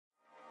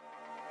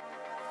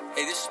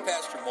Hey, this is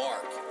Pastor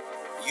Mark.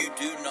 You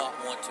do not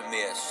want to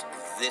miss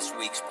this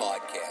week's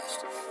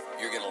podcast.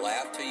 You're going to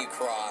laugh till you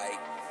cry,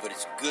 but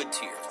it's good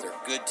tears. They're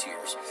good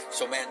tears.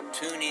 So, man,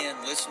 tune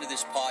in, listen to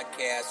this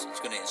podcast. It's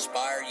going to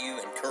inspire you,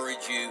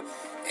 encourage you,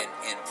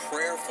 and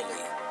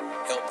prayerfully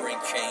help bring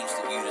change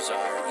that you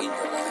desire in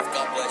your life.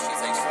 God bless you.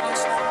 Thanks for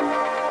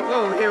listening.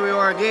 Whoa, here we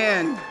are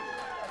again.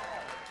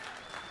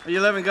 Are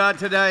you loving God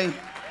today?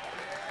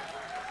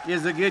 He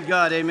is a good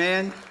God,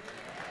 amen?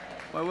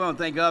 Well, we want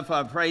to thank God for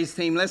our praise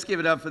team. Let's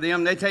give it up for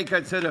them. They take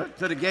us to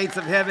the gates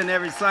of heaven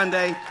every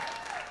Sunday.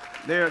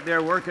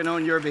 They're working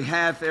on your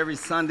behalf every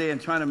Sunday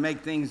and trying to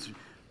make things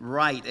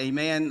right,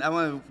 amen? I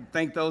want to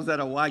thank those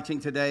that are watching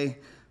today.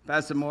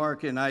 Pastor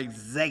Mark and our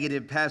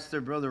executive pastor,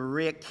 Brother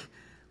Rick,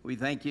 we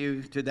thank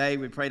you today.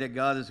 We pray that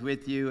God is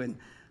with you. And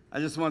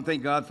I just want to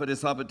thank God for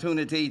this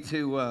opportunity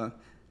to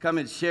come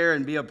and share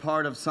and be a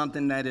part of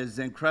something that is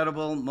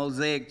incredible,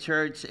 Mosaic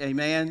Church,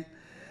 amen?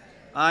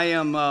 I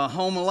am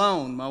home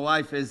alone. My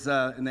wife is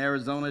in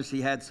Arizona. She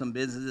had some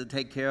business to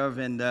take care of.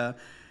 And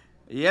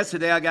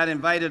yesterday I got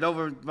invited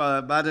over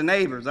by the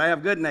neighbors. I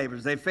have good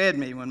neighbors. They fed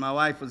me when my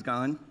wife was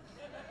gone.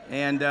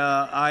 And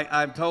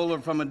I've told her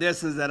from a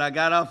distance that I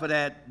got off of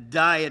that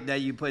diet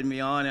that you put me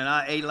on, and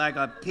I ate like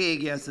a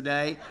pig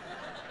yesterday.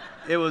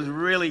 It was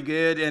really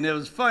good, and it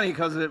was funny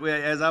because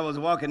as I was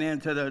walking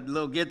into the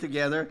little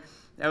get-together,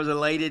 there was a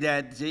lady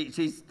that she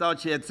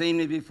thought she had seen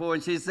me before,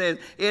 and she said,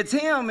 it's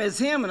him,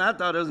 and I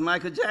thought it was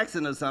Michael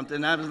Jackson or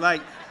something. I was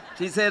like,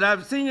 she said,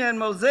 I've seen you in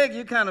Mosaic,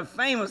 you're kind of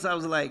famous. I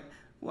was like,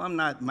 well, I'm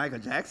not Michael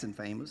Jackson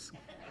famous.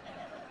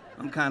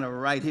 I'm kind of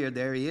right here,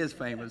 there he is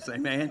famous,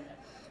 amen.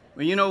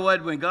 Well, you know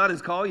what, when God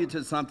has called you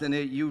to something,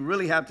 you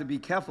really have to be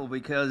careful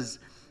because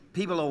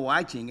people are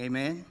watching,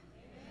 amen.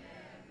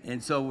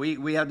 And so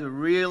we have to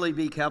really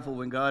be careful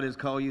when God has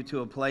called you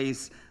to a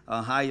place,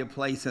 a higher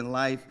place in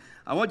life.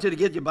 I want you to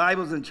get your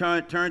Bibles and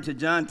turn to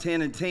John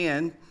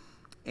 10:10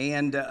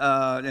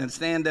 and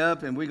stand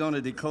up, and we're going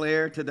to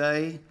declare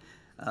today,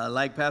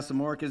 like Pastor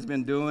Mark has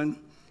been doing.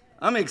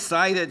 I'm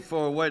excited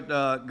for what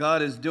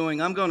God is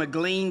doing. I'm going to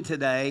glean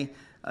today,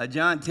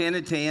 John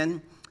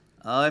 10:10.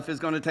 If it's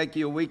going to take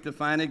you a week to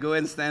find it, go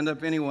ahead and stand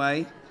up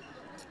anyway.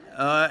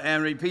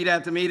 And repeat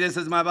after me, this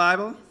is my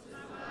Bible.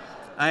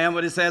 I am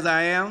what it says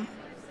I am.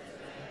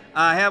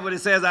 I have what it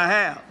says I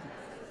have.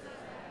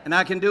 And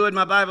I can do what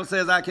my Bible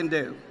says I can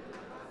do.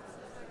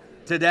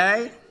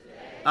 Today,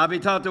 I'll be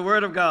taught the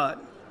Word of God.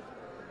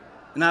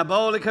 And I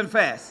boldly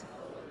confess,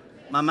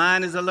 my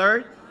mind is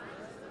alert.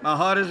 My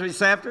heart is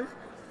receptive.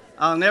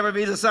 I'll never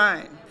be the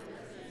same.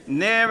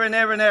 Never,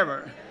 never,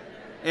 never.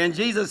 In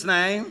Jesus'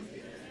 name,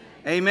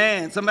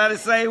 amen. Somebody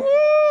say,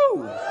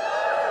 woo!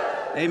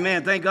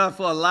 Amen. Thank God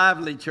for a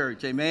lively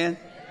church. Amen.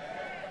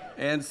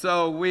 And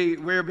so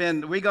we're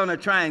going to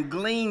try and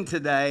glean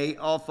today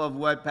off of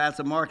what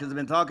Pastor Mark has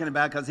been talking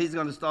about, because he's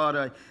going to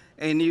start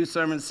a new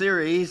sermon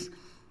series.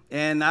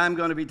 And I'm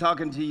going to be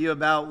talking to you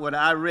about what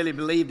I really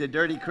believe the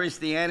dirty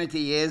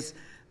Christianity is.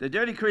 The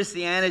dirty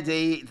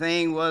Christianity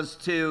thing was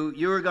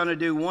you were going to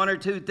do one or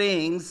two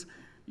things.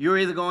 You're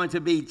either going to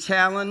be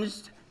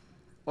challenged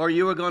or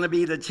you were going to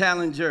be the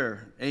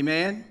challenger.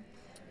 Amen?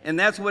 And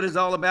that's what it's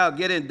all about,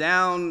 getting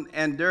down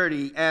and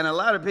dirty. And a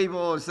lot of people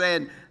are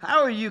saying,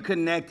 how are you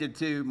connected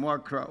to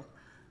Mark Crow?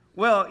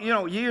 Well, you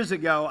know, years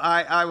ago,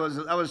 I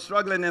was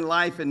struggling in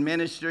life and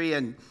ministry,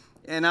 and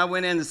I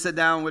went in to sit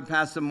down with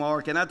Pastor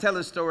Mark, and I tell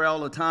this story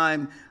all the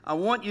time. I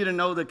want you to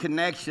know the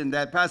connection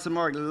that Pastor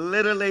Mark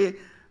literally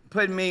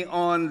put me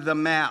on the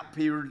map.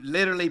 He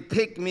literally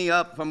picked me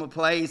up from a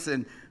place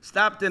and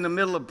stopped in the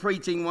middle of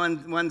preaching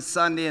one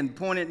Sunday and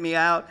pointed me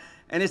out.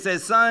 And he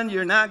said, son,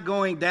 you're not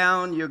going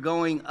down, you're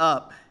going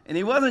up. And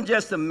he wasn't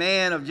just a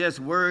man of just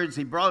words.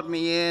 He brought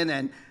me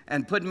in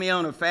and put me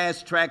on a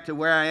fast track to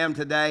where I am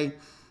today.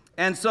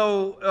 And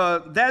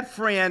so that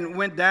friend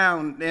went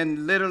down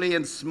and literally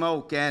in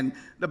smoke. And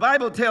the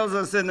Bible tells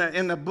us in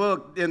the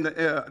book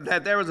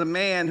that there was a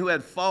man who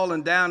had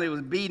fallen down. He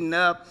was beaten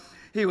up.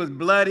 He was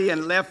bloody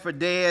and left for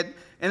dead.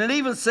 And it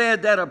even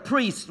said that a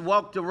priest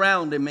walked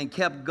around him and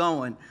kept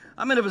going.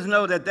 How many of us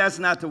know that that's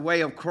not the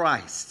way of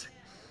Christ?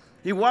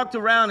 He walked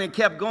around and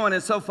kept going.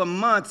 And so for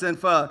months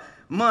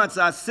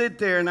I sit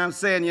there and I'm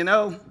saying, you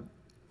know,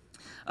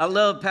 I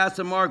love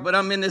Pastor Mark, but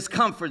I'm in this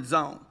comfort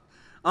zone.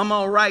 I'm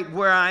all right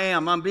where I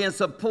am. I'm being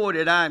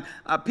supported.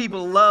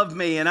 People love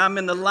me, and I'm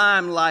in the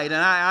limelight,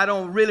 and I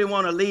don't really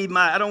want to leave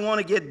I don't want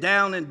to get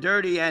down and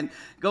dirty and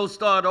go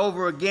start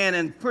over again.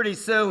 And pretty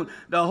soon,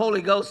 the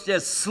Holy Ghost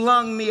just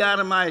slung me out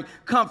of my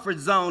comfort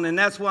zone, and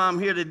that's why I'm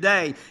here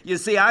today. You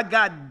see, I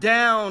got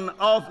down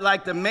off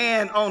like the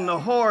man on the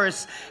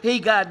horse. He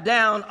got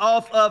down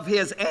off of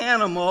his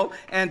animal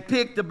and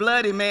picked the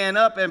bloody man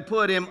up and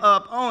put him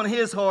up on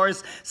his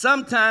horse.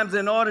 Sometimes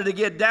in order to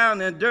get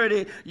down and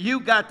dirty, you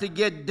got to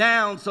get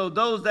down so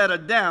those that are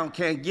down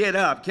can get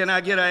up. Can I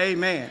get an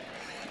amen?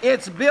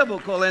 It's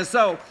biblical. And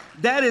so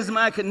that is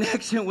my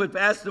connection with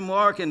Pastor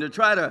Mark, and to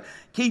try to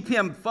keep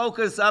him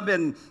focused. I've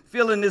been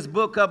filling this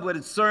book up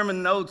with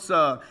sermon notes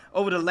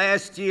over the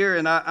last year,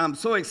 and I'm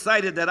so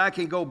excited that I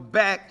can go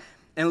back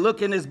and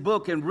look in this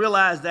book and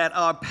realize that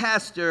our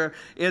pastor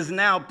is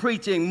now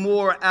preaching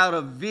more out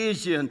of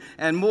vision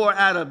and more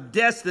out of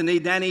destiny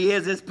than he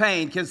is his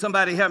pain. Can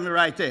somebody help me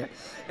right there?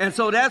 And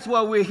so that's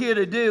what we're here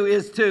to do,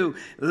 is to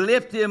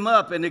lift him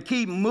up and to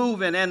keep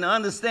moving and to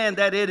understand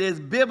that it is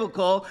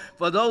biblical.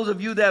 For those of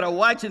you that are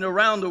watching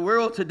around the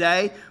world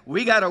today,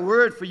 we got a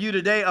word for you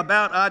today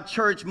about our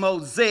church,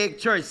 Mosaic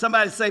Church.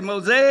 Somebody say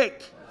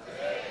Mosaic.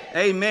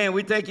 Amen.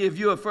 We thank you. If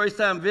you're a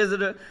first-time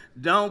visitor,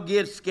 don't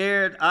get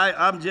scared.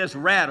 I'm just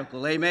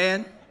radical.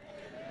 Amen.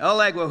 I'm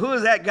like, well, who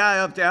is that guy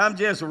up there? I'm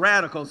just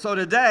radical. So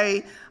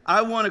today,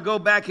 I want to go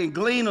back and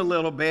glean a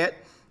little bit.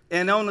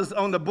 And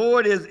on the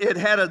board, it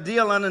had a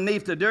deal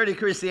underneath, the Dirty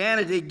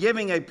Christianity,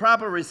 giving a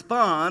proper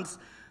response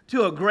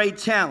to a great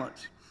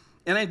challenge.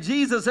 And then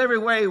Jesus,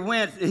 everywhere he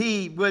went,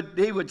 he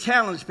would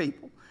challenge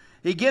people.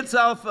 He gets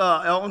off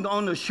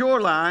on the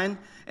shoreline,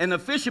 and the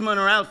fishermen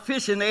are out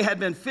fishing. They had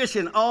been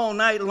fishing all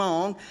night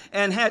long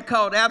and had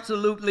caught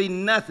absolutely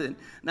nothing.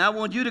 Now, I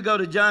want you to go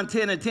to John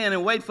 10:10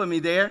 and wait for me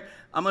there.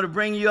 I'm going to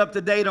bring you up to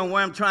date on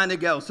where I'm trying to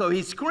go. So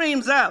he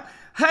screams out,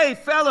 "Hey,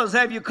 fellas,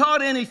 have you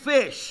caught any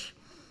fish?"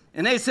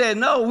 And they said,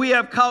 "No, we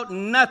have caught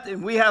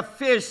nothing. We have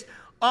fished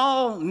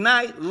all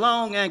night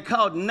long and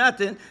caught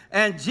nothing."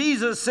 And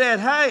Jesus said,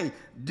 "Hey,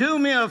 do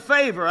me a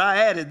favor." I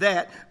added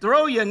that.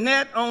 "Throw your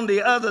net on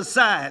the other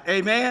side."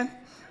 Amen.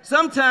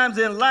 Sometimes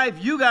in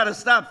life, you got to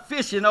stop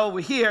fishing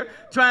over here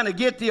trying to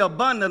get the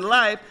abundant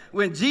life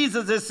when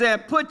Jesus is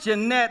saying, put your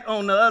net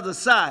on the other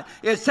side.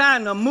 It's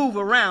time to move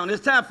around.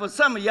 It's time for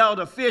some of y'all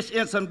to fish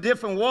in some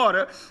different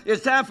water.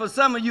 It's time for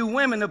some of you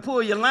women to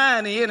pull your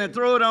line in and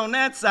throw it on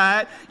that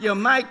side. You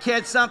might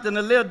catch something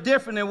a little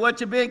different than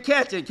what you've been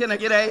catching. Can I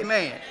get an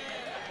amen?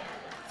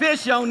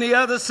 Fish on the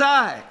other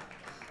side.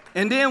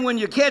 And then when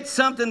you catch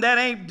something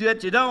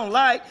that you don't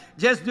like,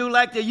 just do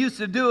like they used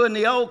to do in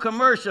the old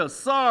commercial.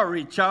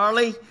 "Sorry,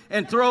 Charlie,"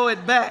 and throw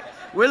it back.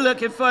 We're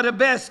looking for the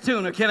best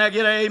tuna. Can I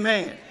get an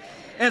amen?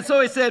 And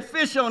so he said,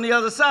 fish on the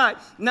other side.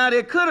 Now,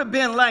 they could have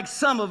been like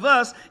some of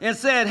us and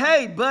said,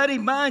 "Hey, buddy,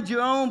 mind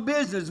your own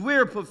business.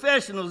 We're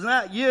professionals,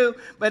 not you."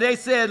 But they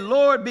said,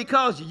 "Lord,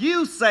 because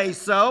you say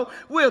so,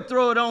 we'll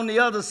throw it on the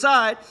other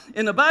side."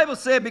 And the Bible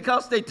said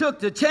because they took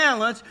the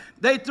challenge,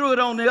 they threw it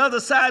on the other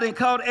side and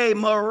caught a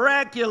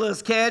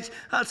miraculous catch.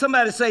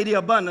 Somebody say the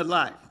abundant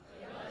life.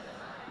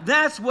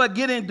 That's what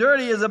getting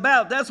dirty is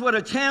about. That's what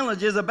a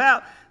challenge is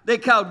about. They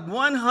caught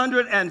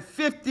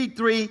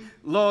 153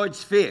 large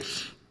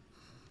fish.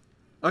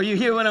 Are you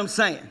hear what I'm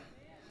saying?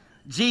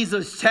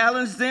 Jesus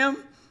challenged them.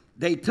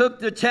 They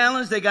took the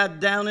challenge. They got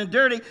down and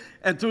dirty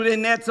and threw their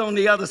nets on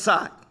the other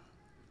side.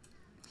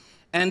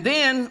 And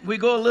then we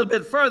go a little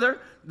bit further.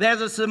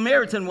 There's a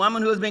Samaritan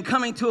woman who has been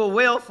coming to a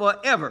well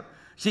forever.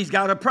 She's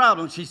got a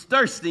problem. She's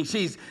thirsty.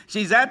 She's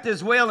at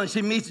this well and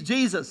she meets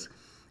Jesus.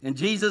 And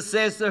Jesus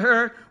says to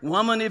her,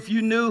 "Woman, if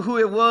you knew who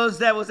it was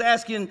that was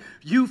asking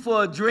you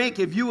for a drink,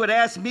 if you would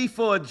ask me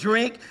for a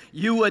drink,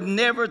 you would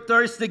never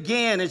thirst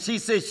again." And she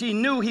said she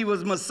knew he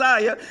was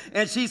Messiah.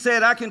 And she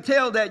said, "I can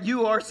tell that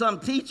you are some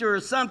teacher or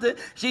something."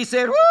 She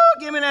said, "Woo,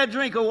 give me that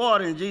drink of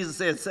water." And Jesus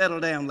said, "Settle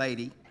down,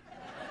 lady."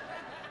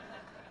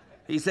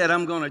 He said,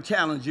 "I'm going to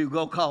challenge you.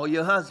 Go call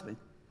your husband."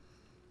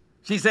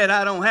 She said,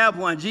 "I don't have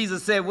one."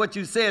 Jesus said, "What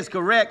you say is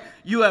correct.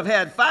 You have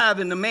had 5,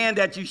 and the man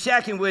that you're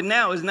shacking with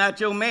now is not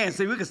your man."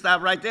 See, we can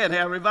stop right there and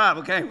have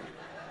revival, can't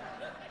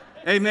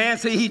we? Amen.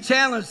 See, he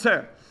challenged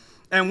her.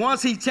 And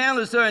once he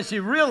challenged her and she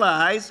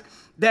realized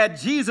that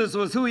Jesus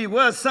was who he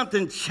was,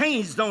 something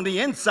changed on the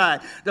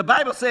inside. The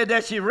Bible said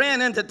that she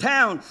ran into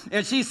town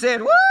and she said,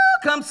 "Woo,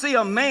 come see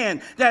a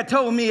man that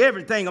told me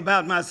everything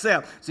about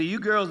myself." See, you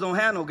girls don't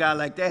have no guy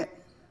like that.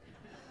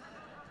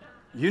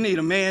 You need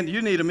a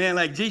man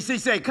like Jesus. He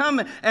said,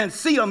 "Come and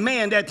see a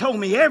man that told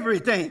me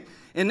everything."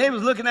 And they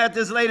was looking at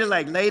this lady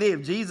like, "Lady,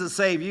 if Jesus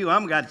saved you,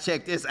 I'm going to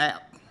check this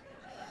out.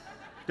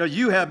 Because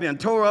you have been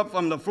tore up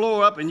from the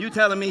floor up and you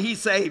telling me he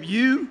saved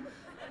you?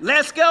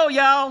 Let's go,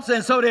 y'all."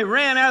 And so they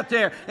ran out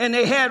there and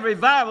they had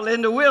revival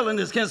in the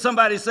wilderness. Can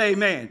somebody say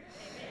amen?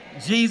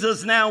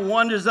 Jesus now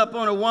wanders up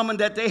on a woman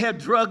that they have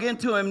drug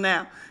into him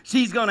now.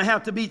 She's going to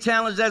have to be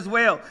challenged as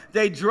well.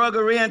 They drug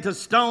her in to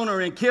stone her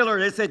and kill her.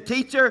 They said,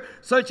 "Teacher,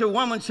 such a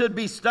woman should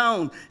be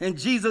stoned." And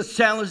Jesus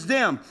challenged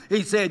them.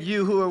 He said,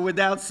 "You who are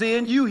without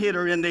sin, you hit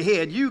her in the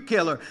head. You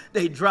kill her."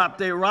 They drop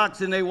their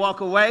rocks and they walk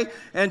away.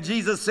 And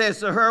Jesus says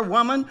to her,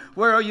 "Woman,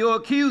 where are your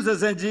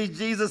accusers?" And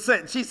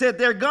she said,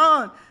 "They're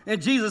gone."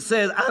 And Jesus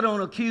says, "I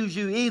don't accuse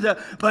you either,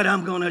 but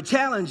I'm going to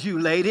challenge you,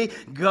 lady.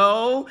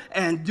 Go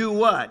and do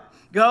what?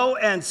 Go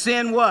and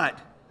sin what?"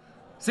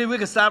 See, we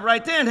can stop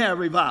right there and have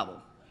revival.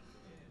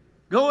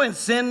 Go and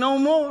sin no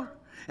more.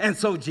 And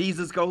so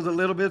Jesus goes a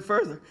little bit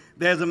further.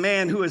 There's a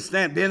man who has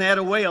been at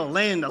a well,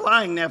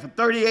 lying there for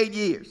 38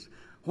 years,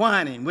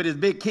 whining with his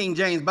big King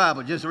James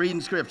Bible, just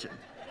reading scripture.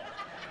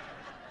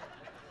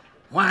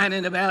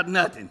 whining about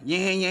nothing.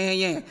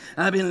 Yeah.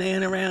 I've been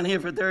laying around here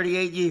for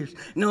 38 years.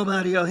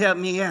 Nobody will help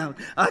me out.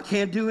 I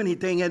can't do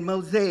anything at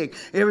Mosaic.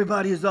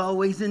 Everybody is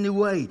always in the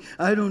way.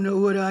 I don't know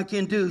what I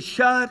can do.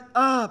 Shut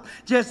up.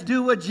 Just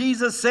do what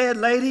Jesus said,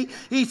 lady.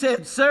 He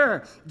said,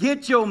 sir,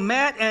 get your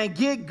mat and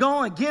get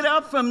going. Get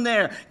up from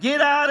there. Get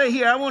out of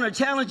here. I want to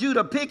challenge you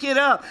to pick it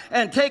up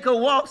and take a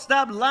walk.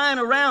 Stop lying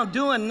around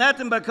doing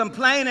nothing but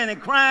complaining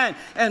and crying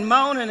and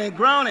moaning and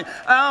groaning.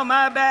 Oh,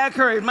 my back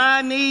hurt.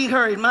 My knee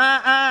hurt. My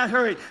eye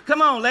hurt.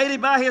 Come on, lady,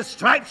 by his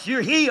stripes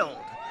you're healed.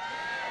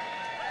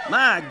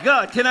 My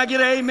God, can I get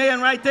an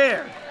amen right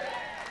there?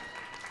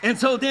 And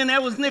so then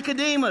that was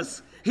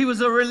Nicodemus. He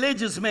was a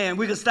religious man.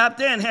 We could stop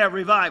there and have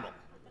revival.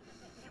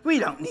 We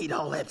don't need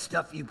all that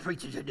stuff you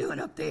preachers are doing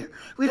up there.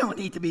 We don't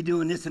need to be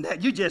doing this and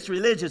that. You're just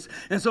religious.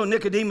 And so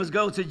Nicodemus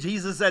goes to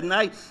Jesus at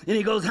night, and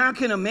he goes, how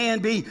can a man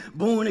be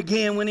born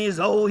again when he is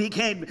old? He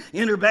can't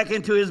enter back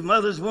into his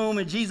mother's womb.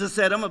 And Jesus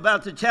said, I'm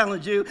about to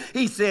challenge you.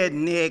 He said,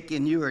 Nick,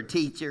 and you're a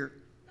teacher,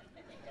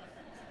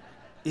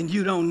 and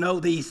you don't know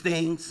these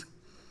things,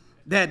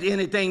 that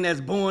anything that's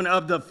born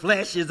of the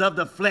flesh is of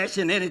the flesh,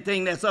 and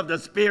anything that's of the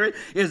spirit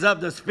is of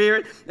the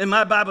spirit. And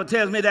my Bible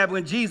tells me that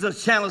when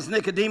Jesus challenged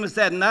Nicodemus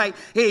that night,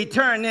 he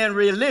turned in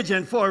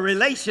religion for a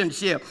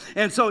relationship.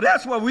 And so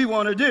that's what we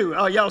want to do.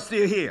 Are y'all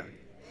still here?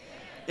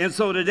 And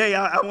so today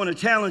I want to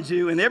challenge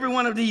you. In every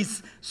one of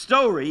these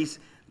stories,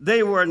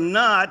 they were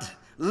not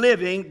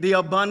living the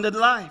abundant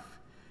life.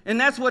 And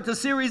that's what the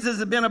series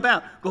has been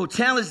about. Go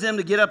challenge them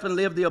to get up and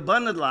live the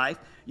abundant life.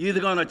 You're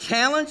either going to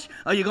challenge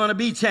or you're going to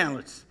be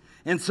challenged.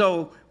 And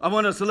so I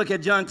want us to look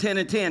at John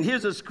 10:10.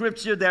 Here's a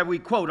scripture that we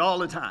quote all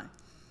the time.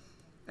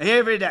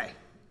 Every day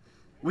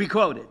we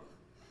quote it.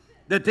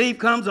 The thief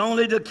comes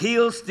only to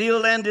kill,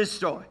 steal, and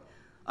destroy.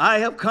 I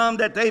have come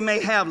that they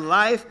may have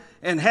life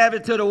and have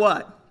it to the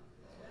what?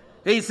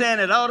 He's saying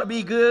it ought to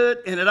be good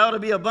and it ought to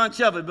be a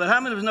bunch of it. But how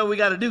many of us know we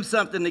got to do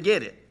something to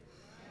get it?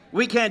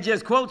 We can't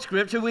just quote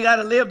scripture. We got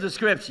to live the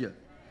scripture.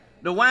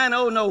 The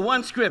wino know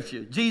one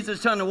scripture.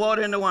 Jesus turned the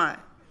water into wine.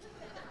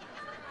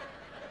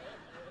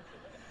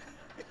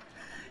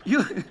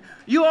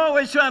 You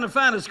always trying to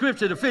find a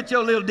scripture to fit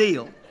your little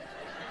deal.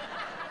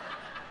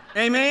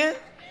 Amen?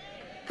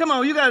 Come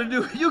on, you got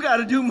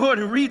to do more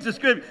than read the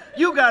scripture.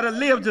 You got to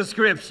live the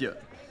scripture.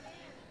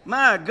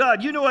 My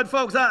God, you know what,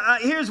 folks?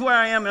 Here's where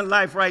I am in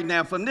life right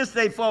now. From this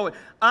day forward,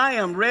 I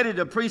am ready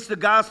to preach the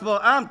gospel.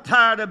 I'm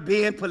tired of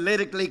being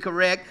politically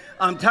correct.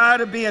 I'm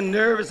tired of being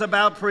nervous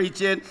about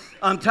preaching.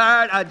 I'm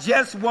tired. I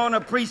just want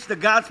to preach the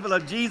gospel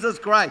of Jesus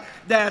Christ.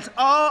 That's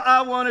all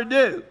I want to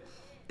do.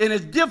 And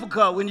it's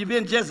difficult when you've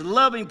been just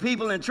loving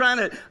people and trying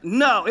to,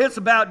 no, it's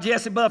about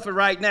Jesse Buffett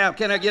right now.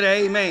 Can I get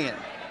an amen?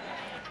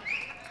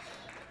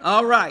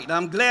 All right,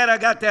 I'm glad I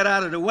got that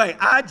out of the way.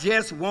 I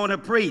just want to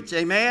preach,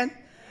 amen?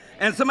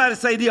 And somebody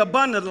say the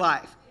abundant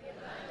life.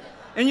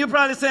 And you're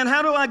probably saying,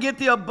 how do I get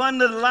the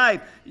abundant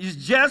life? It's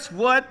just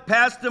what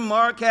Pastor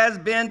Mark has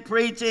been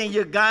preaching.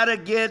 You got to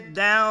get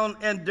down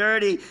and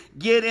dirty,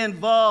 get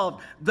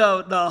involved.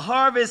 The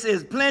harvest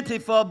is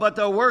plentiful, but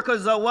the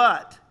workers are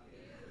what?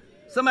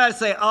 Somebody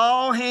say,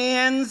 all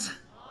hands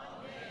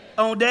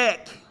on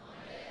deck.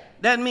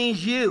 That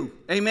means you.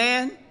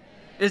 Amen?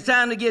 It's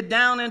time to get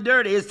down and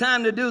dirty. It's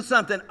time to do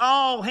something.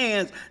 All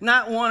hands,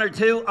 not one or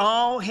two.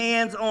 All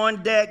hands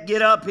on deck.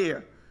 Get up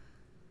here.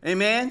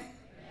 Amen?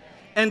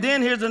 And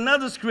then here's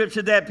another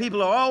scripture that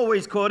people are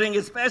always quoting,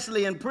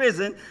 especially in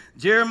prison,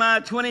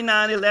 Jeremiah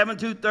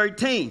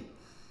 29:11-13.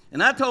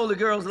 And I told the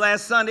girls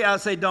last Sunday, I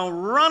say, don't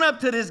run up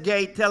to this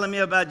gate telling me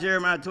about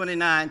Jeremiah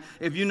 29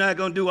 if you're not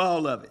going to do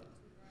all of it.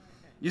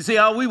 You see,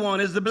 all we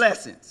want is the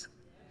blessings.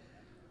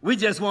 We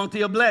just want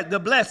the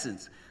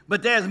blessings.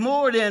 But there's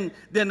more than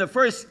the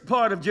first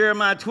part of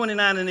Jeremiah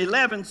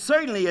 29:11.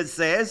 Certainly it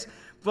says,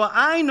 for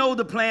I know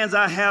the plans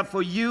I have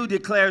for you,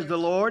 declares the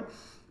Lord.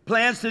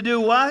 Plans to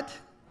do what?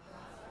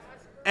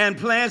 And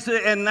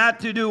not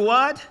to do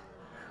what?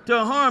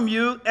 To harm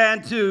you,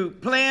 and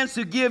plans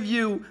to give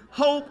you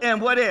hope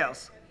and what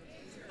else?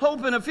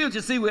 Hope in the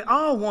future. See, we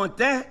all want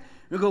that.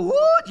 We go, woo,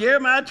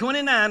 Jeremiah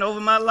 29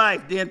 over my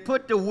life. Then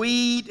put the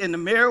weed and the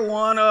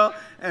marijuana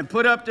and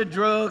put up the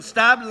drugs.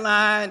 Stop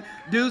lying.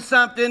 Do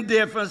something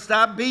different.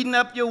 Stop beating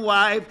up your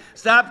wife.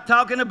 Stop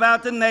talking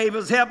about the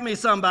neighbors. Help me,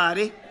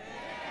 somebody.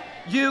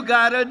 You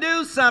got to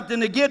do something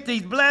to get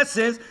these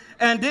blessings.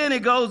 And then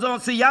it goes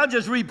on. See, y'all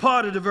just read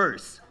part of the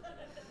verse.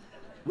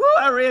 Woo,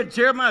 I read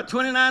Jeremiah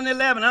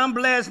 29:11. I'm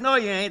blessed. No,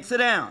 you ain't. Sit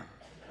down.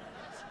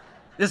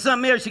 There's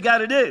something else you got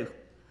to do.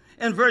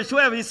 In verse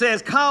 12, he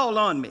says, call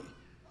on me.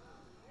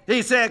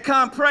 He said,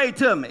 come pray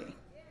to me.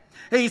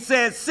 He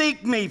said,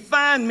 seek me,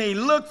 find me,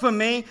 look for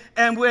me,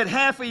 and with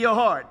half of your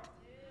heart.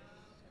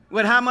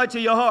 With how much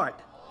of your heart?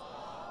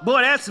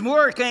 Boy, that's some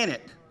work, ain't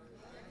it?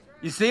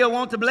 You still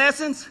want the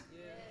blessings?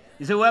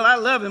 You say, well, I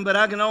love him, but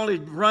I can only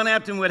run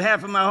after him with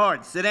half of my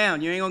heart. Sit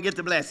down. You ain't going to get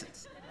the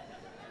blessings.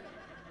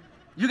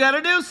 You got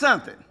to do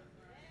something.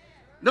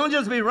 Don't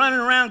just be running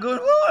around going,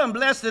 woo, I'm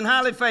blessed and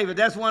highly favored.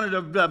 That's one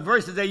of the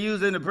verses they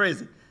use in the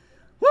prison.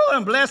 Woo,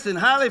 I'm blessed and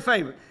highly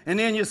favored. And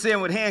then you're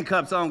sitting with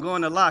handcuffs on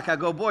going to lock. I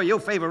go, boy, your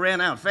favor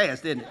ran out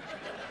fast, didn't it?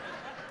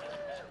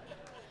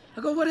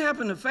 I go, what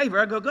happened to favor?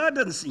 I go, God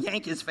doesn't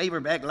yank his favor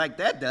back like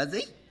that, does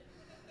he?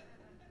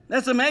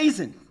 That's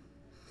amazing.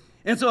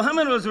 And so how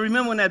many of us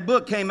remember when that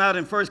book came out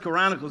in 1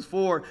 Chronicles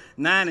 4,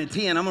 9, and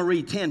 10? I'm going to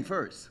read 10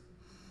 first.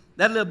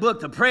 That little book,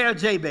 The Prayer of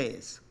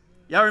Jabez.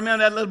 Y'all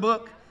remember that little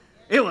book?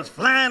 It was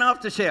flying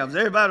off the shelves.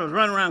 Everybody was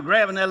running around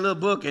grabbing that little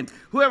book, and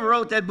whoever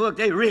wrote that book,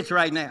 they rich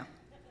right now.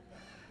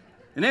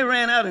 And they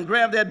ran out and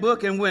grabbed that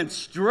book and went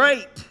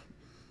straight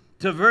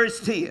to verse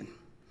 10.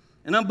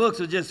 And them books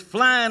were just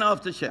flying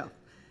off the shelf.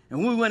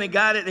 And we went and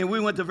got it, and we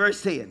went to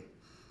verse 10. And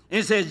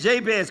it says,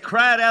 Jabez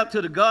cried out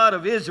to the God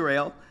of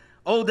Israel,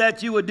 oh,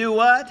 that you would do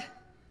what?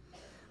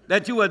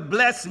 That you would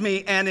bless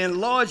me and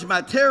enlarge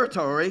my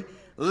territory.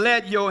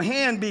 Let your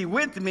hand be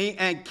with me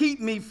and keep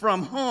me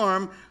from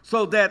harm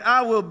so that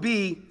I will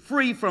be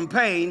free from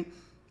pain.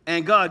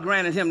 And God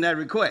granted him that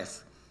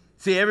request.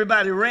 See,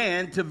 everybody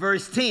ran to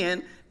verse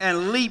 10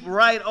 and leaped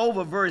right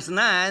over verse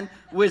 9,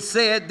 which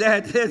said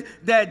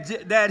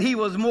that he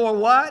was more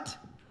what?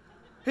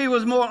 He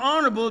was more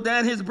honorable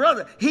than his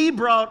brother. He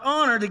brought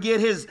honor to get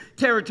his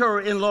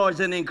territory enlarged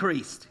and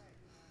increased.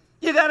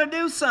 You got to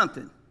do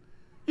something.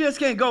 You just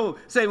can't go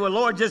say, well,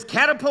 Lord, just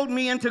catapult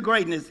me into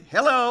greatness.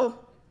 Hello.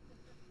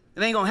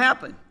 It ain't going to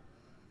happen.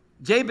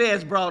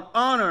 Jabez brought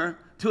honor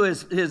to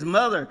his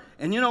mother.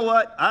 And you know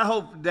what? I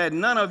hope that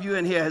none of you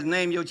in here has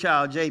named your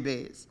child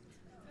Jabez.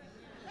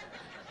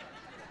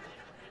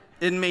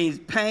 It means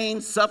pain,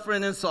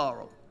 suffering, and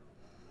sorrow.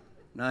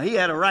 Now, he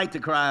had a right to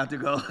cry out to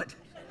God.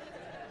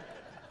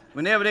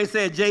 Whenever they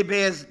said,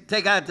 Jabez,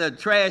 take out the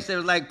trash, they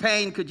was like,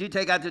 Pain, could you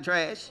take out the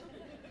trash?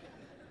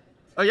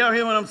 Oh, y'all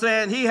hear what I'm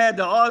saying? He had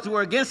the odds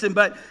were against him,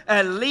 but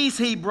at least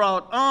he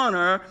brought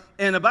honor.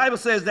 And the Bible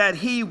says that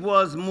he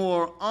was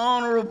more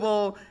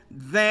honorable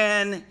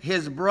than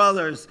his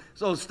brothers.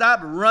 So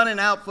stop running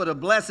out for the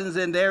blessings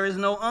and there is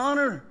no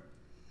honor.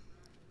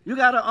 You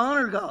got to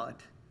honor God.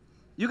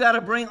 You got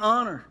to bring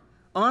honor.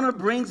 Honor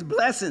brings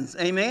blessings.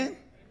 Amen?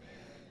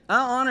 I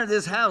honor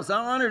this house. I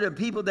honor the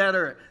people that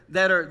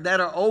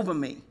are over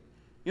me.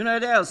 You know,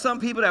 there are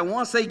some people that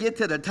once they get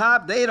to the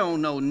top, they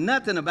don't know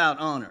nothing about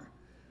honor.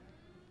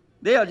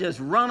 They'll just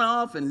run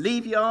off and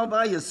leave you all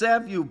by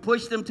yourself. You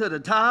push them to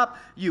the top.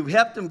 You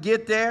help them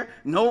get there.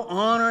 No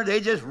honor. They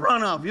just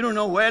run off. You don't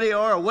know where they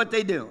are or what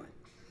they're doing.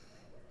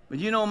 But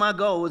you know, my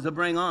goal was to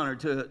bring honor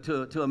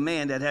to a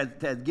man that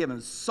has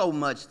given so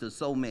much to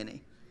so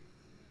many.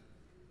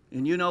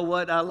 And you know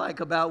what I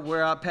like about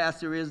where our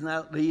pastor is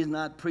now? He's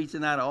not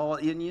preaching out of all.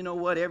 And you know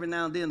what? Every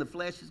now and then the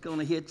flesh is going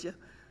to hit you.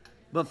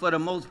 But for the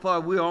most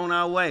part, we're on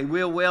our way.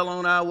 We're well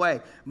on our way.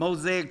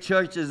 Mosaic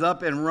Church is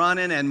up and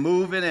running and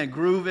moving and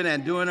grooving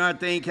and doing our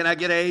thing. Can I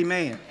get an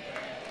amen?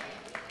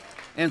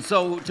 And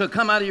so to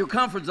come out of your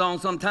comfort zone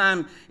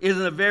sometimes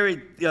isn't a very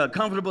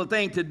comfortable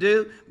thing to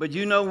do. But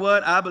you know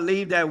what? I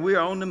believe that we're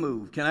on the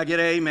move. Can I get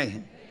an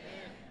amen?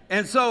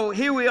 And so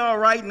here we are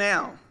right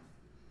now.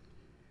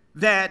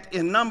 That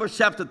in Numbers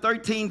chapter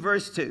 13,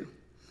 verse 2.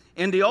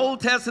 In the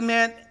Old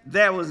Testament,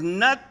 there was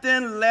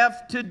nothing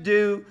left to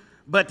do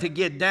but to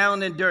get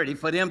down and dirty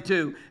for them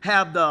to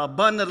have the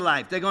abundant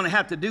life. They're going to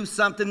have to do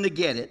something to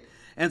get it.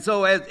 And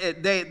so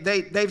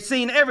they've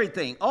seen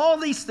everything. All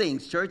these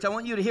things, church, I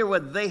want you to hear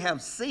what they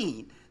have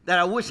seen that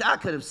I wish I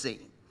could have seen.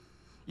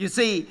 You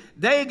see,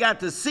 they got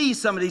to see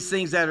some of these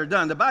things that are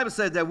done. The Bible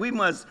says that we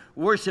must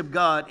worship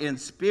God in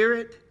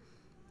spirit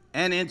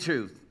and in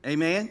truth.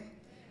 Amen?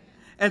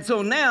 And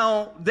so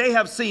now they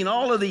have seen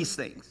all of these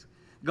things.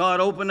 God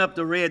opened up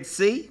the Red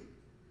Sea,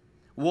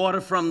 water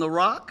from the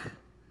rock,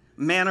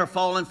 manna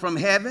falling from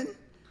heaven.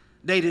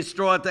 They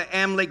destroyed the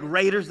Amalek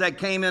raiders that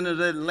came into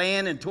the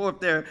land and tore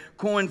up their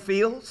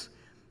cornfields.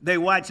 They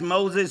watched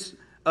Moses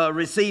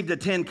receive the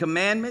 10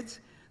 Commandments.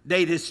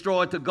 They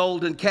destroyed the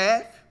golden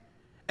calf.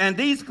 And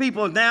these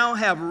people now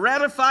have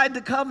ratified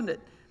the covenant.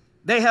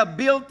 They have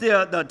built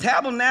the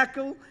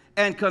tabernacle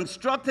and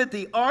constructed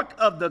the Ark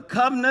of the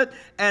Covenant,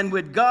 and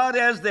with God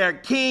as their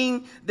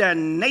king, their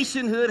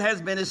nationhood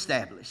has been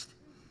established.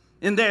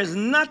 And there's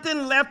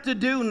nothing left to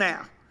do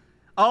now.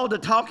 All the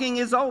talking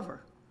is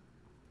over.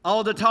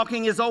 All the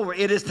talking is over.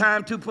 It is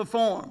time to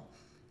perform.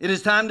 It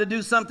is time to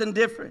do something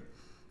different.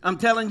 I'm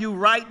telling you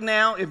right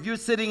now, if you're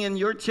sitting in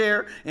your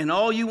chair and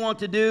all you want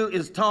to do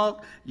is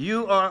talk,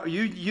 you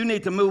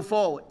need to move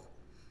forward.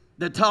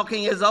 The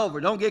talking is over.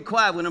 Don't get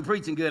quiet when I'm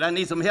preaching good. I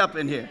need some help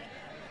in here.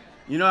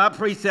 You know, I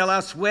preached till I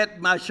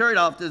sweat my shirt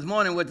off this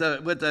morning with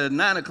the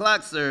 9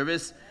 o'clock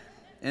service.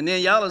 And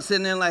then y'all are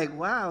sitting there like,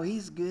 wow,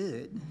 he's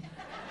good.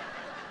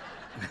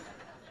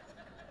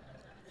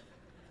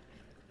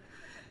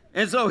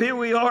 And so here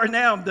we are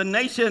now. The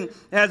nation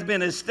has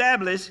been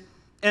established,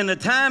 and the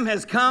time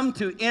has come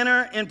to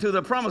enter into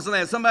the promised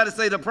land. Somebody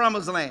say the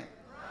promised land.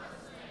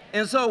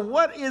 And so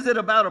what is it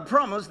about a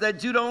promise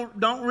that you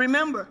don't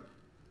remember?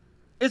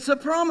 It's a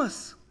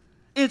promise.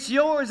 It's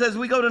yours as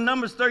we go to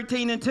Numbers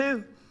 13 and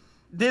 2.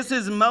 This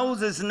is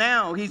Moses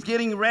now. He's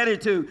getting ready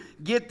to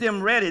get them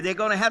ready. They're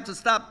going to have to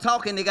stop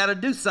talking. They got to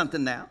do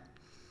something now.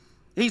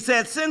 He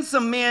said, send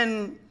some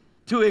men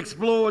to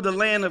explore the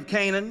land of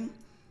Canaan,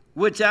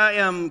 which I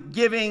am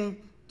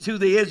giving to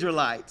the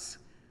Israelites.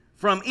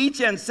 From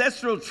each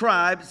ancestral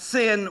tribe,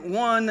 send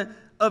one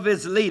of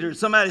its leaders.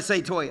 Somebody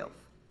say 12.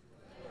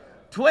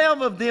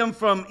 12 of them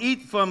from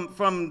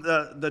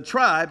the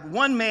tribe,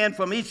 one man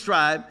from each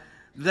tribe,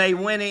 they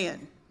went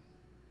in.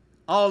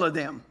 All of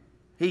them.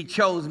 He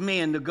chose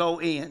men to go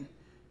in.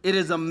 It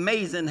is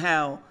amazing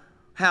how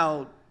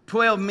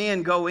 12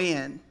 men go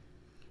in,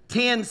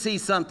 10 see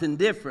something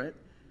different,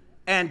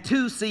 and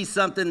 2 see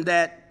something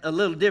that a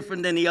little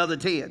different than the other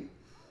 10.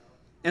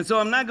 And so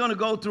I'm not going to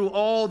go through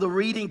all the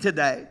reading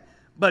today,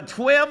 but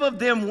 12 of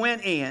them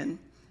went in,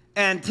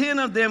 and 10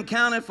 of them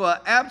counted for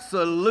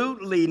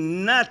absolutely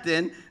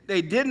nothing.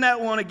 They did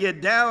not want to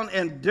get down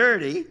and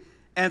dirty.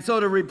 And so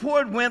the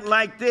report went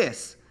like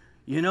this.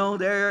 You know,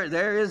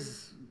 there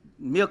is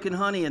milk and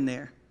honey in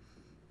there.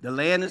 The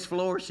land is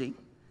flourishing.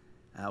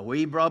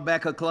 We brought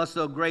back a cluster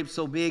of grapes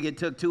so big it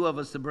took 2 of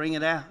us to bring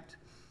it out.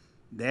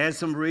 There's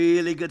some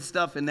really good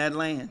stuff in that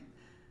land.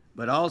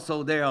 But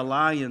also there are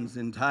lions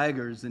and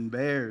tigers and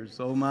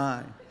bears. Oh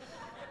my.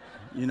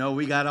 You know,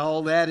 we got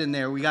all that in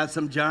there. We got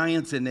some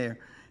giants in there.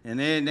 And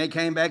then they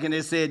came back and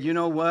they said, you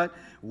know what?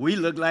 We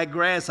look like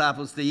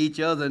grasshoppers to each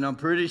other, and I'm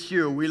pretty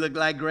sure we look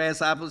like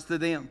grasshoppers to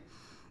them.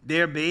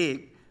 They're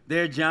big.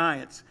 They're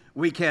giants.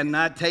 We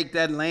cannot take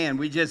that land.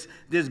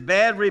 This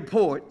bad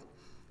report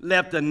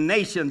left a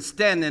nation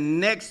standing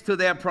next to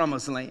their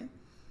promised land.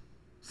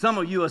 Some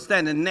of you are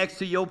standing next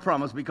to your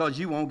promise because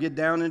you won't get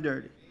down and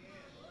dirty.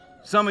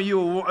 Some of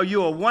you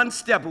are one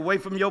step away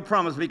from your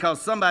promise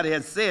because somebody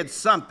has said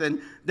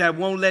something that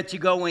won't let you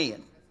go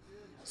in.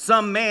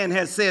 Some man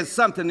has said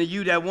something to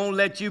you that won't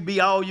let you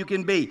be all you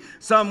can be.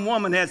 Some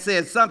woman has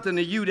said something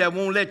to you that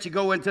won't let you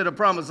go into the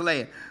promised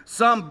land.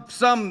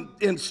 Some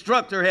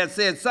instructor has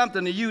said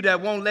something to you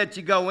that won't let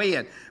you go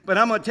in. But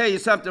I'm going to tell you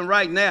something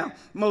right now.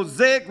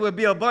 Mosaic will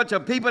be a bunch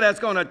of people that's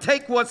going to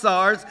take what's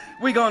ours.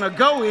 We're going to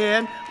go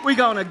in. We're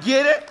going to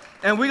get it.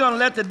 And we're going to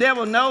let the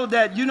devil know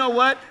that, you know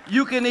what?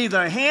 You can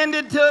either hand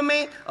it to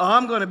me or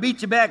I'm going to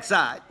beat your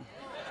backside.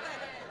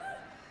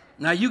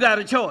 Now, you got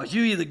a choice.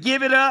 You either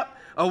give it up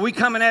or we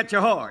coming at you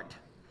hard.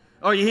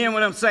 Are you hearing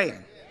what I'm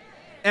saying?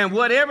 And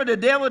whatever the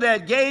devil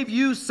that gave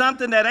you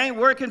something that ain't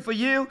working for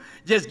you,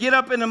 just get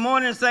up in the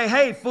morning and say,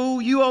 hey,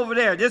 fool, you over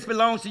there. This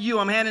belongs to you.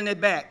 I'm handing it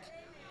back.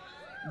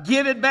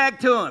 Give it back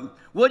to him.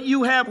 What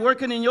you have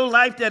working in your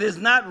life that is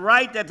not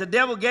right, that the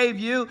devil gave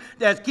you,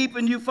 that's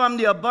keeping you from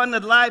the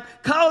abundant life,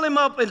 call him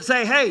up and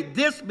say, hey,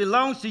 this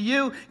belongs to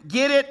you.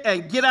 Get it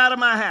and get out of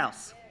my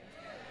house.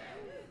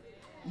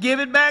 Give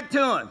it back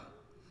to him.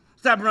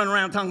 Stop running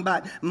around talking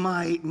about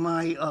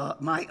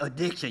my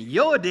addiction.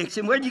 Your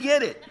addiction, where'd you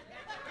get it?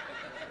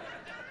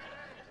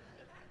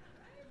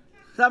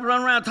 Stop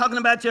running around talking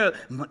about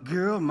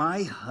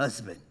my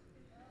husband.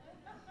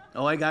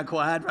 Oh, it got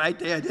quiet right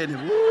there, didn't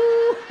it? Woo.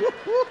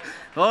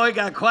 Oh, it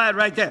got quiet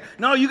right there.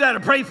 No, you got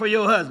to pray for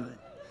your husband.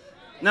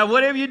 Now,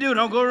 whatever you do,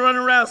 don't go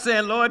running around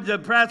saying, Lord, the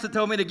pastor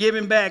told me to give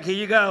him back. Here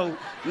you go.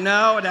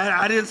 No,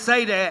 I didn't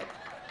say that.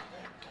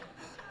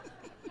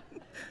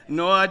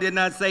 No, I did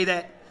not say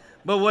that.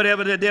 But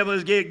whatever the devil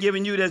is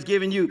giving you, that's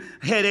giving you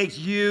headaches,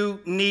 you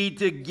need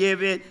to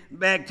give it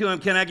back to him.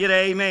 Can I get an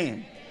amen?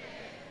 Amen.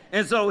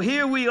 And so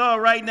here we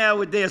are right now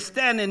with they're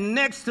standing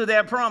next to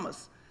their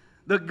promise.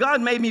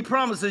 God made me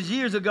promises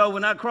years ago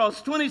when I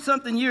crossed,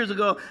 20-something years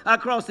ago, I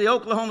crossed the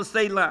Oklahoma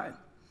state line.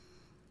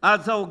 I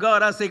told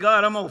God, I said,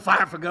 God, I'm on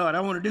fire for God.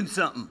 I want to do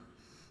something.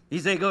 He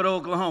said, go to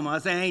Oklahoma. I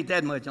said, I ain't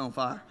that much on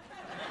fire.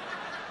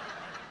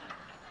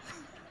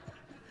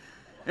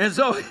 And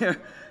so here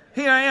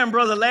I am,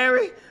 Brother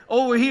Larry,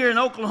 over here in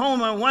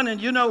Oklahoma, wondering,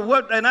 you know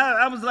what? And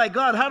I was like,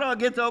 God, how do I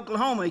get to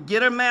Oklahoma?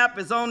 Get a map.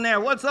 It's on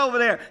there. What's over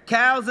there?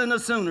 Cows and the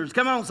Sooners.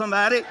 Come on,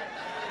 somebody.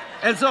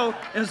 And so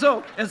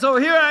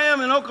here I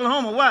am in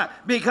Oklahoma. Why?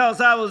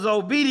 Because I was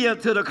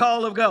obedient to the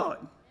call of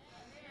God.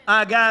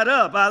 I got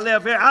up. I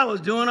left here. I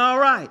was doing all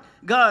right.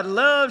 God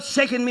loves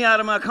shaking me out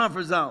of my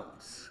comfort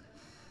zones.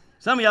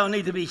 Some of y'all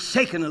need to be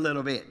shaken a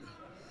little bit.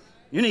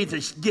 You need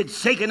to get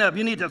shaken up.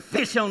 You need to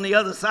fish on the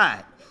other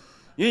side.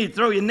 You need to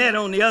throw your net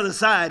on the other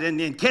side and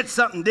then catch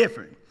something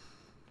different.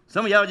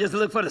 Some of y'all just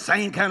look for the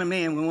same kind of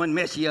man when one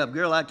mess you up.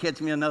 Girl, I'll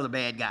catch me another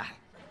bad guy.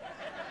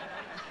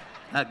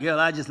 Girl,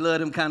 I just love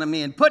them kind of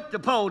men. Put the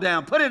pole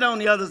down. Put it on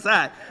the other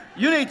side.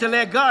 You need to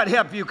let God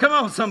help you. Come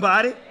on,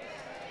 somebody.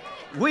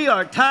 We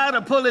are tired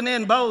of pulling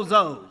in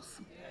bozos.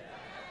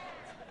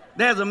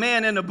 There's a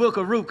man in the book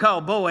of Ruth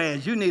called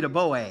Boaz. You need a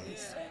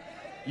Boaz.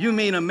 You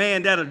mean a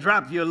man that'll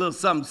drop you a little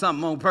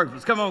something on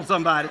purpose. Come on,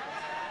 somebody.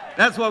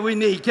 That's what we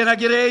need. Can I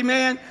get an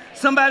amen?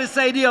 Somebody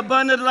say the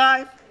abundant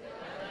life.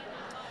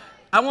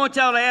 I want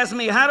y'all to ask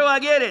me, how do I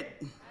get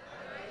it?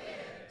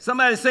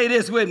 Somebody say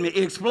this with me.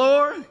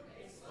 Explore.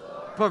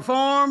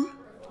 Perform,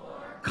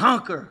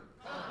 conquer.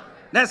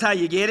 That's how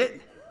you get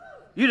it.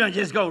 You don't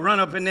just go run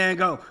up in there and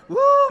go,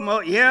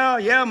 woo,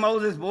 yeah,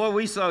 Moses, boy,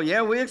 we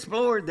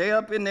explored. They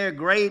up in there,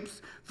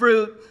 grapes,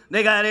 fruit.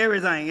 They got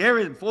everything.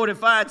 Every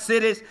fortified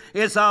cities,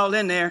 it's all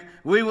in there.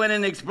 We went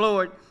and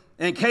explored.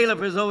 And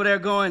Caleb is over there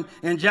going,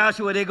 and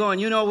Joshua, they're going,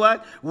 you know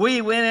what?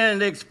 We went in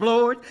and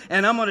explored,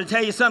 and I'm going to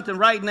tell you something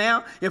right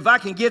now. If I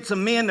can get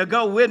some men to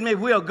go with me,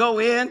 we'll go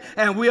in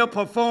and we'll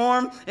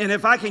perform. And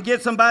if I can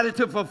get somebody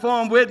to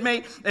perform with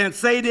me and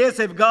say this,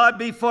 if God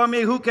be for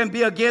me, who can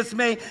be against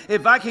me?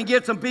 If I can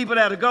get some people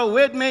that will go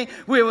with me,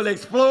 we will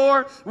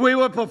explore, we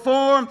will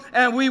perform,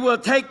 and we will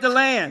take the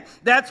land.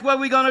 That's what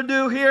we're going to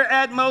do here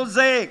at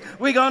Mosaic.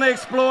 We're going to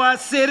explore our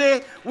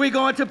city. We're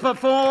going to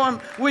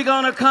perform. We're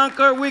going to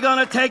conquer. We're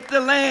going to take the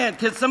land.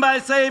 Can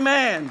somebody say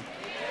amen?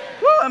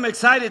 Woo, I'm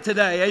excited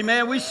today.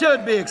 Amen. We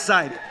should be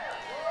excited.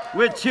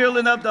 We're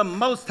children of the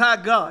Most High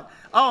God.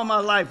 All my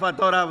life I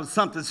thought I was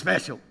something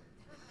special.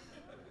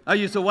 I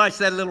used to watch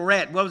that little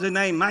rat. What was his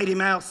name? Mighty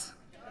Mouse.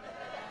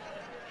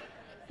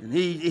 And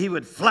he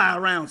would fly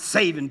around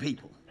saving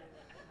people.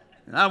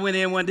 And I went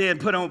in one day and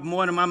put on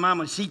one of my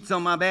mama's sheets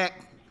on my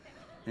back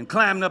and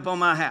climbed up on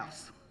my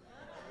house.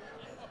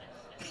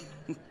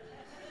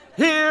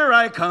 Here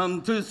I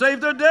come to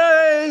save the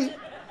day.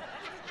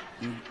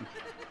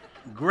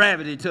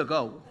 Gravity took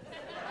over.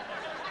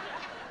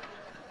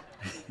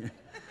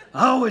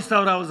 I always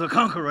thought I was a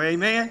conqueror,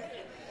 amen?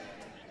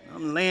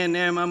 I'm laying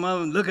there, my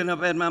mother looking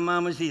up at my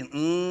mama, she's,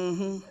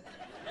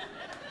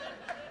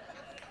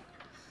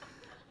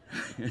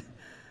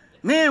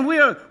 Man, we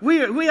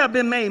have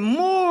been made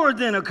more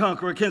than a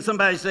conqueror. Can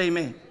somebody say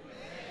amen?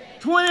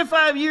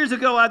 25 years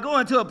ago, I go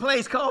into a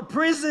place called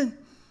prison.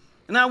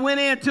 And I went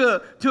in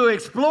to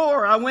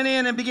explore. I went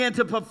in and began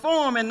to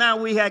perform, and now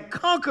we had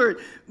conquered.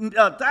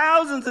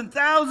 Thousands and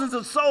thousands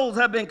of souls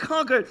have been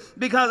conquered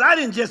because I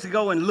didn't just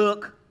go and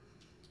look.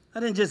 I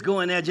didn't just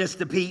go in there just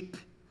to peep.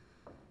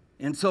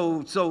 And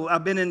so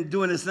I've been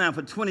doing this now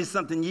for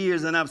 20-something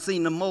years, and I've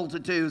seen the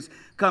multitudes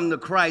come to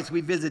Christ. We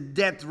visit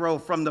death row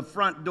from the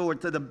front door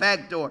to the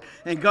back door,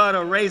 and God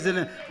are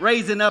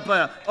raising up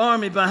an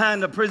army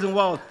behind the prison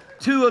wall.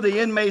 2 of the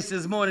inmates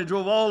this morning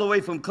drove all the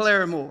way from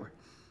Claremore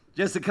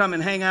just to come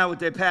and hang out with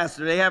their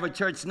pastor. They have a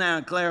church now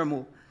in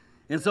Claremore.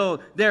 And so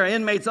there are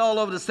inmates all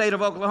over the state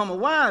of Oklahoma.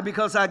 Why?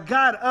 Because I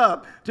got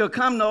up to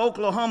come to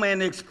Oklahoma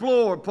and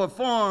explore,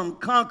 perform,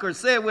 conquer.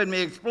 Say it with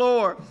me,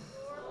 explore,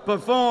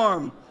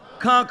 perform,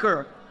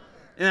 conquer.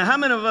 And how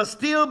many of us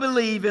still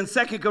believe in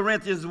 2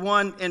 Corinthians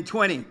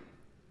 1:20?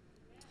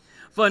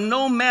 For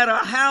no matter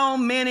how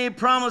many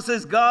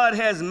promises God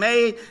has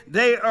made,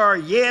 they are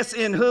yes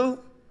in who?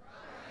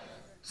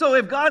 So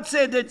if God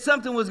said that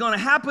something was going to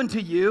happen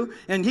to you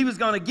and he was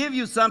going to give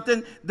you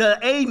something, the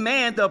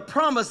amen, the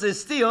promise is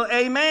still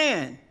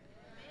amen.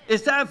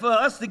 It's time for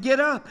us to get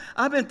up.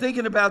 I've been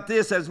thinking about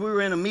this as we were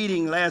in a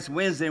meeting last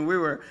Wednesday,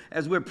 and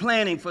as we're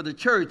planning for the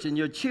church and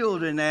your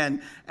children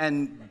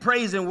and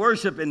praise and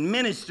worship and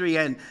ministry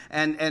and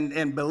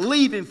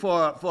believing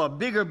for a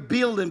bigger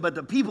building, but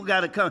the people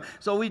got to come.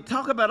 So we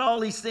talk about all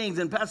these things,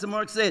 and Pastor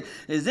Mark said,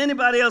 does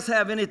anybody else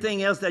have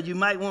anything else that you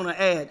might want to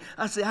add?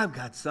 I said, I've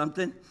got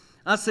something.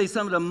 I say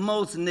some of the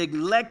most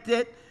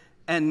neglected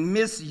and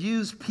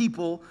misused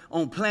people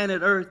on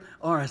planet Earth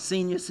are our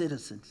senior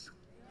citizens.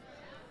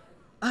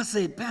 I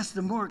said,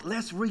 Pastor Mark,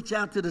 let's reach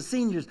out to the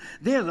seniors.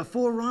 They're the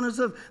forerunners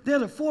of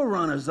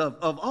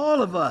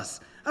all of us.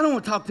 I don't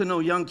want to talk to no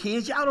young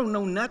kids. Y'all don't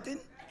know nothing.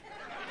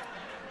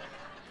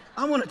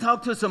 I want to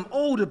talk to some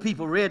older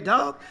people, Red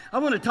Dog. I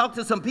want to talk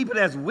to some people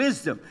that's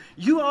wisdom.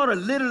 You ought to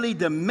literally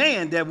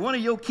demand that one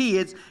of your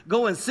kids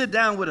go and sit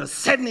down with a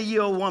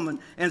 70-year-old woman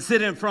and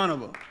sit in front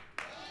of her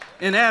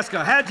and ask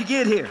her, how'd you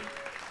get here?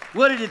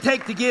 What did it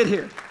take to get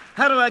here?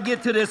 How do I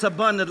get to this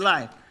abundant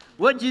life?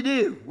 What'd you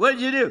do? What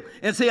did you do?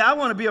 And see, I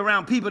want to be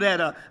around people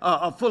that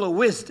are full of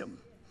wisdom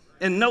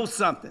and know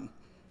something.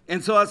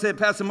 And so I said,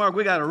 Pastor Mark,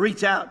 we got to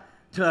reach out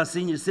to our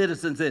senior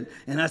citizens.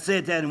 And I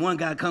said that, and one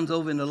guy comes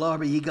over in the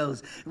lobby. He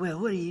goes, well,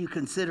 what do you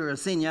consider a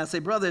senior? I say,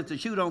 brother, if the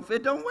shoe don't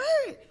fit, don't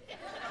wear it.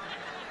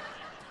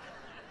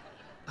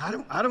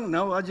 I don't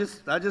know. I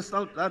just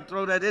thought I'd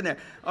throw that in there.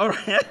 All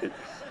right.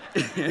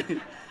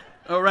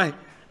 All right.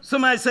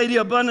 Somebody say the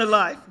abundant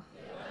life.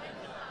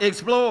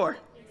 Explore.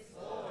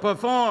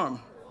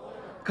 Perform.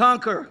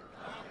 Conquer.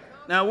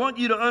 Now, I want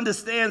you to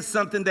understand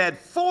something, that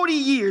 40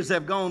 years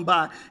have gone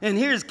by. And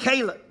here's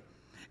Caleb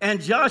and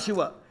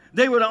Joshua.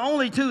 They were the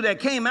only 2 that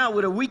came out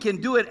with a we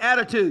can do it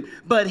attitude.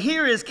 But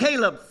here is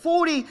Caleb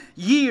 40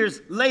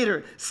 years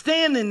later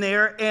standing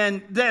there,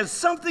 and there's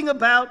something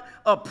about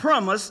a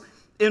promise.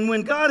 And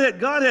when God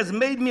has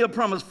made me a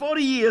promise,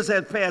 40 years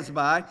has passed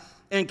by,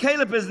 and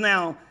Caleb is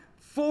now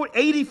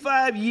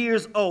 85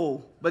 years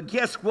old. But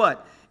guess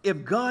what?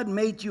 If God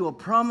made you a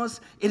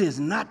promise, it is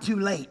not too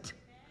late.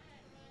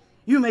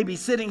 You may be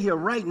sitting here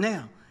right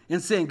now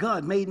and saying,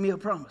 God made me a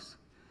promise.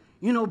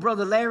 You know,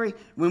 Brother Larry,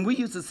 when we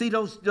used to see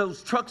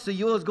those trucks of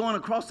yours going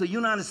across the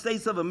United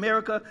States of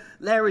America,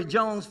 Larry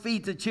Jones,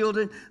 Feed the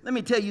Children, let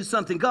me tell you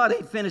something. God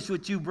ain't finished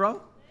with you,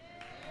 bro.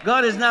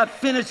 God is not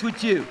finished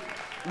with you.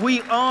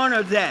 We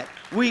honor that.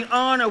 We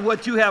honor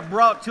what you have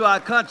brought to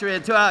our country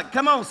and to our,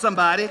 come on,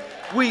 somebody.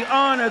 We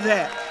honor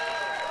that.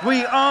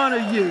 We honor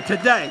you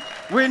today.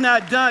 We're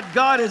not done.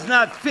 God is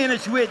not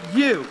finished with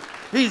you.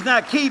 He's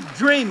not. Keep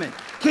dreaming.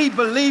 Keep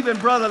believing,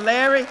 Brother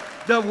Larry.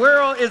 The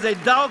world is a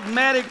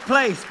dogmatic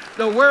place.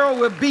 The world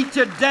will beat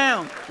you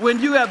down. When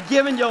you have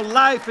given your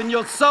life and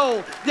your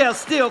soul, they'll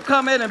still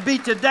come in and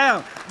beat you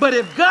down. But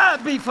if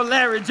God be for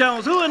Larry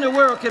Jones, who in the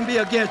world can be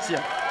against you?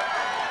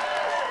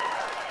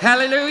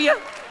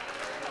 Hallelujah.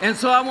 And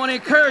so I want to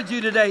encourage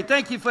you today.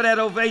 Thank you for that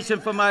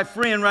ovation for my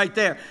friend right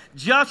there.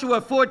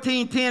 Joshua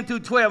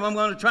 14:10-12. I'm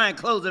going to try and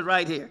close it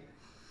right here.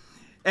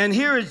 And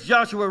here is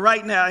Joshua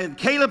right now. And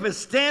Caleb is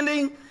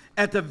standing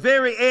at the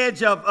very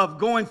edge of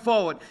going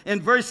forward. In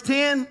verse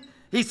 10,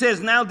 he says,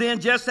 now then,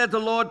 just as the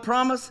Lord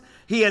promised,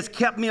 he has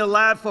kept me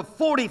alive for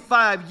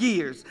 45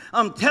 years.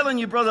 I'm telling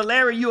you, Brother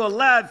Larry, you're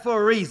alive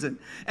for a reason.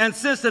 And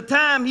since the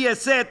time he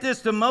has said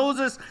this to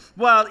Moses,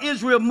 while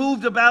Israel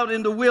moved about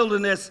in the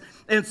wilderness,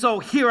 and so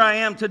here I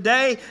am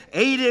today,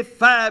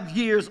 85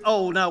 years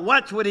old. Now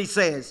watch what he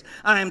says.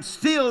 I am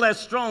still as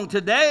strong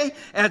today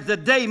as the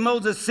day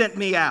Moses sent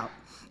me out.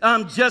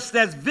 I'm just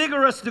as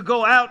vigorous to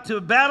go out to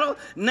battle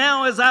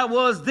now as I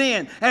was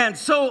then. And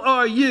so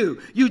are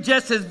you. You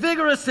just as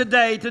vigorous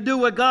today to do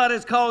what God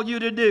has called you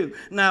to do.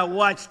 Now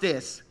watch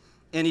this.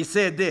 And he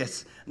said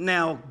this.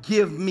 Now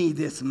give me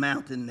this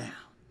mountain now.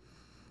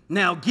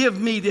 Now give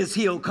me this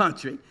hill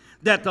country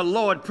that the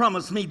Lord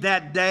promised me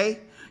that day.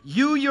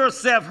 You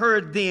yourself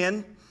heard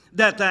then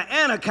that the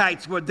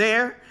Anakites were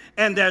there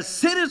and their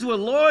cities were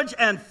large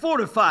and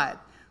fortified.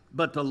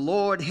 But the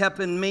Lord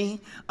helping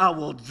me, I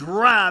will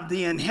drive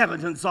the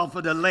inhabitants off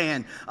of the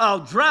land.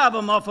 I'll drive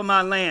them off of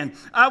my land.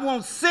 I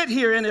won't sit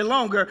here any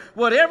longer.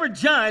 Whatever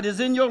giant is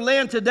in your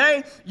land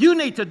today, you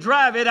need to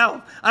drive it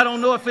out. I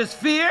don't know if it's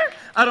fear.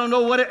 I don't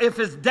know if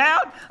it's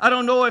doubt. I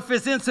don't know if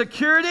it's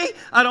insecurity.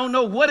 I don't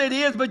know what it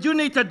is, but you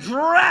need to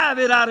drive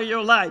it out of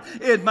your life.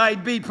 It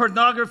might be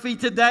pornography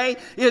today.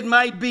 It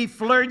might be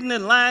flirting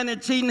and lying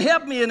and cheating.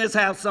 Help me in this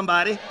house,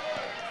 somebody.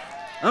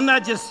 I'm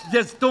not just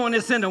throwing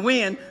this in the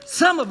wind.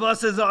 Some of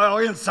us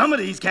are in some of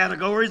these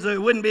categories, or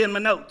it wouldn't be in my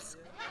notes.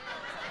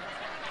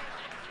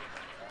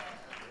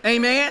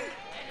 Amen?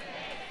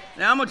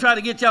 Now, I'm going to try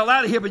to get y'all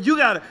out of here, but you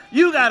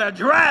gotta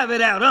drive it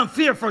out. I'm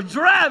fearful.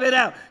 Drive it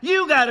out.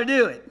 You got to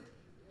do it.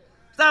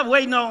 Stop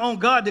waiting on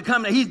God to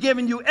come. He's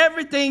giving you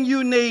everything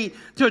you need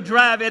to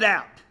drive it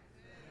out.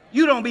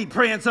 You don't be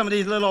praying some of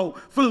these little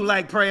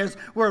flu-like prayers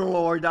where,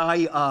 Lord,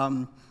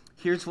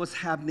 here's what's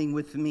happening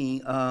with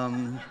me.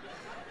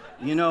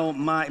 You know,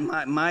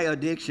 my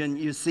addiction,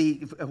 you see,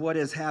 what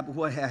had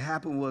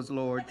happened was,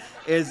 Lord,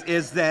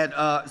 is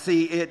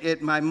that,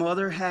 my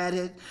mother had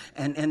it,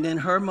 and then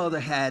her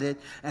mother had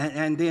it,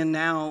 and then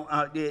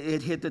now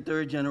it hit the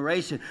third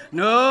generation.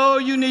 No,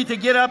 you need to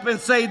get up and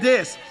say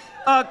this.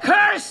 A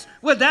curse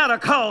without a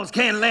cause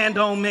can't land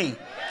on me.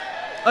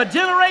 A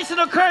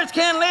generational curse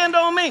can't land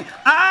on me.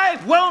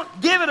 I won't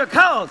give it a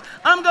cause.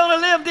 I'm going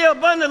to live the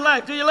abundant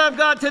life. Do you love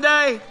God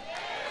today?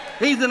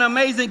 He's an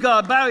amazing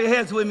God. Bow your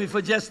heads with me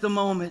for just a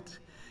moment.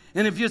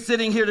 And if you're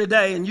sitting here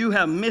today and you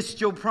have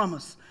missed your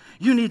promise,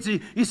 you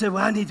say,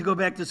 well, I need to go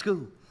back to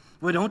school.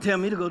 Well, don't tell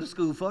me to go to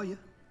school for you.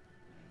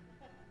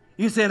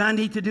 You said, I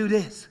need to do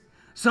this.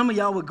 Some of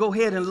y'all would go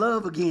ahead and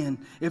love again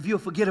if you'll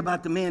forget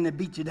about the man that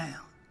beat you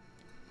down.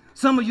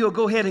 Some of you will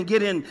go ahead and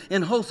get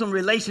in wholesome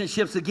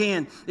relationships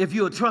again if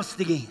you'll trust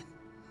again.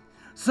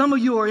 Some of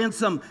you are in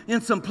some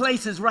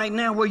places right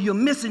now where you're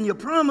missing your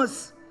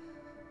promise.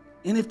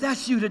 And if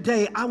that's you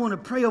today, I want to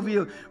pray over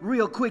you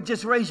real quick.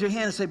 Just raise your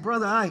hand and say,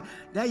 brother,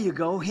 there you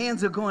go.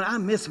 Hands are going, I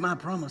missed my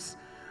promise.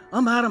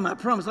 I'm out of my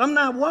promise. I'm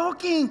not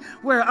walking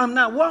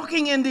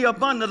in the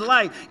abundant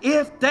life.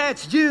 If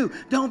that's you,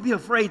 don't be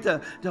afraid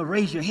to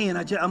raise your hand.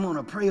 I'm going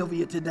to pray over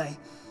you today.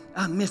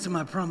 I'm missing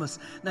my promise.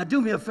 Now do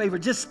me a favor,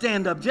 just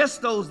stand up.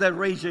 Just those that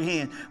raise your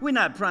hand. We're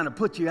not trying to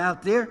put you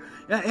out there.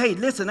 Hey,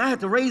 listen, I had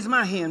to raise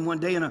my hand one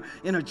day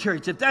in a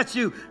church. If that's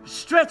you,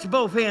 stretch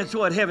both hands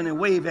toward heaven and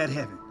wave at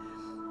heaven.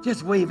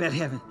 Just wave at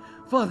heaven.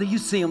 Father, you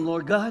see them,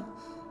 Lord God.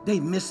 They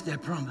missed their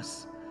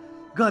promise.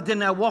 God, they're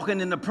not walking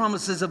in the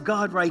promises of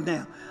God right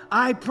now.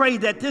 I pray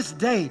that this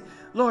day,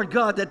 Lord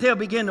God, that they'll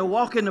begin to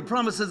walk in the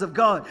promises of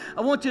God.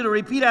 I want you to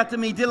repeat after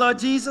me, dear Lord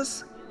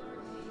Jesus,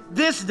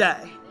 this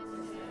day,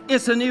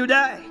 it's a new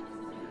day.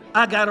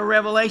 I got a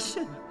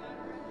revelation.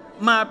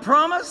 My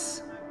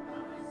promise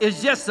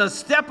is just a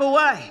step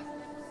away.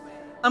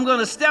 I'm going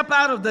to step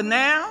out of the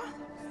now,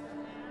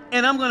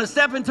 and I'm going to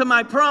step into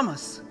my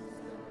promise.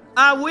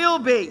 I will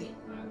be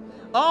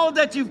all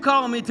that you've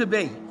called me to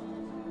be.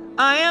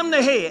 I am the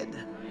head,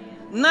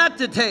 not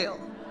the tail.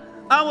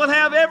 I will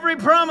have every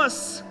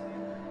promise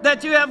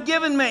that you have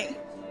given me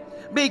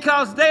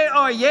because they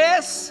are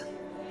yes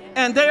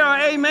and they are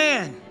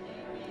amen.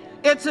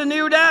 It's a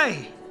new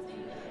day.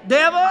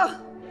 Devil,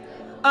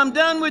 I'm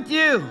done with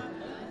you.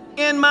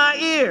 In my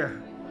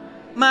ear.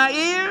 My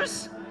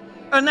ears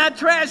are not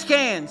trash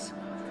cans.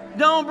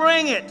 Don't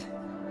bring it.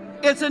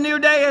 It's a new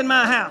day in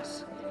my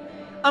house.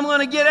 I'm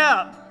going to get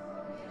up.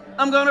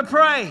 I'm going to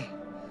pray.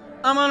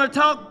 I'm going to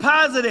talk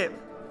positive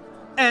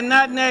and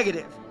not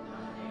negative.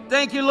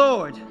 Thank you,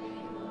 Lord,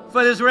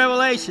 for this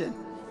revelation.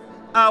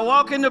 I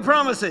walk in the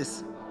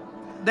promises.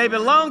 They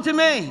belong to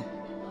me.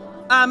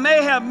 I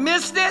may have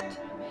missed it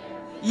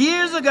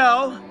years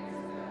ago,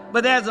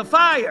 but there's a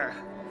fire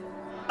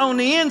on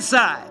the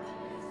inside.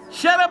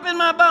 Shut up in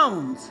my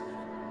bones.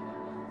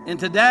 And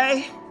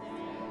today,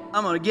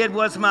 I'm going to get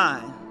what's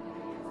mine.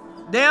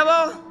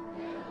 Devil,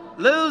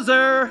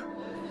 loser.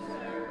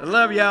 I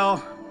love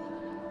y'all.